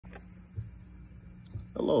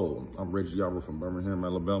Hello, I'm Regi Yarbrough from Birmingham,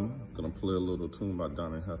 Alabama. Gonna play a little tune by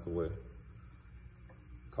Donny Hathaway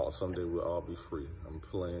called Someday We'll All Be Free. I'm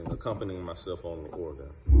accompanying myself on the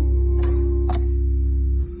organ.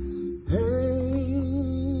 Hang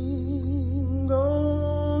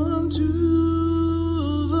on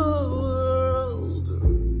to the world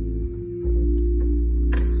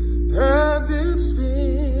as it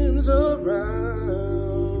spins around.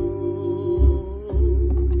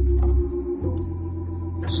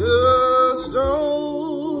 Just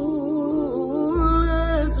don't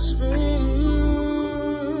let the spin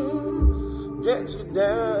get you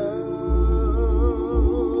down.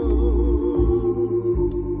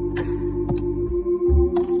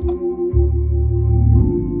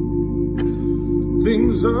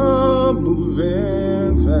 Things are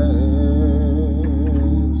moving fast.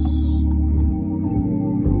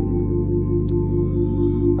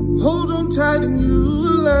 Hold on tight and you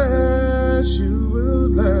will last. You will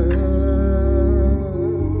last.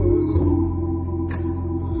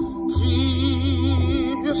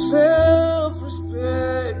 Keep your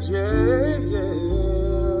self-respect, yeah.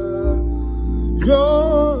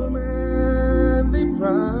 Your manly pride,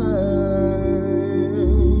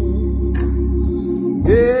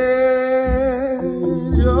 get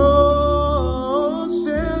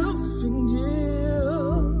yourself in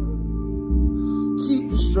gear. Keep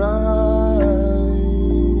your strides,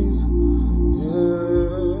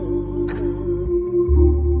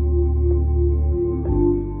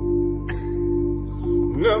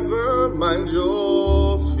 never mind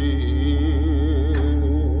your fears.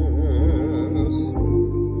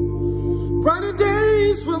 Brighter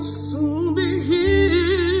days will soon be here.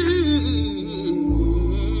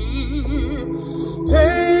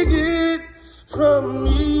 Take it from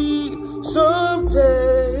me,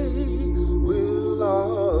 someday we'll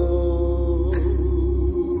all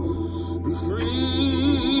be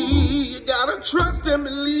free. You gotta trust and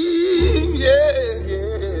believe, yeah.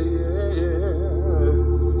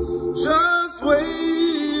 Just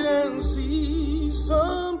wait and see,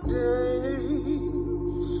 someday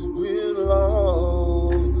we'll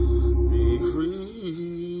all be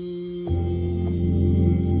free.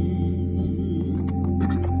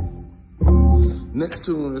 Next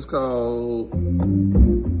tune is called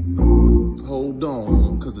Hold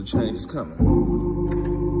On, 'Cause the Change is Coming.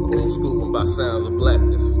 Old school one by Sounds of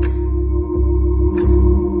Blackness.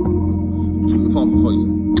 Too funky for you.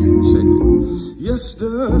 Shake it.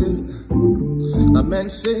 Yesterday, a man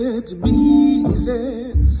said to me, he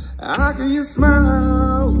said, "How can you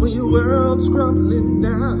smile when your world's crumbling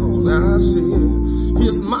down?" I said,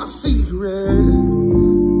 "Here's my secret.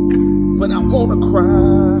 When I wanna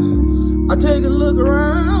cry, I take a look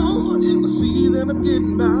around and I see that I'm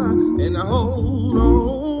getting by, and I hold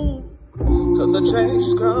on, 'cause the change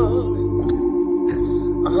is coming.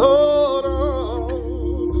 I hold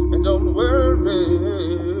on and don't worry.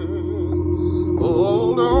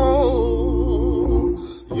 Hold on,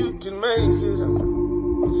 you can make it."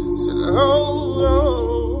 Said, hold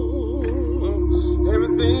on,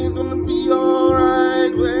 everything's gonna be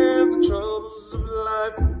alright when the troubles of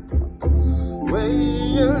life weigh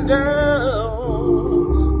you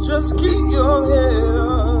down. Just keep your head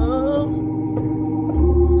up.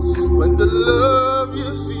 When the love you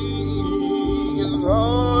seek is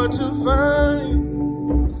hard to find,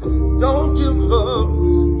 don't give up,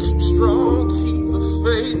 keep strong, keep the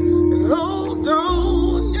faith, and hold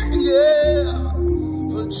on, yeah.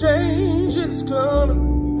 For change is coming.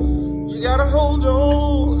 You gotta hold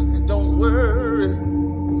on and don't worry.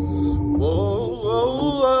 Whoa,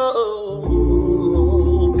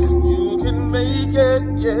 you can make it,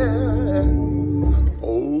 yeah.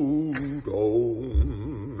 Hold on.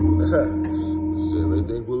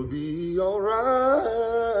 Everything will be alright.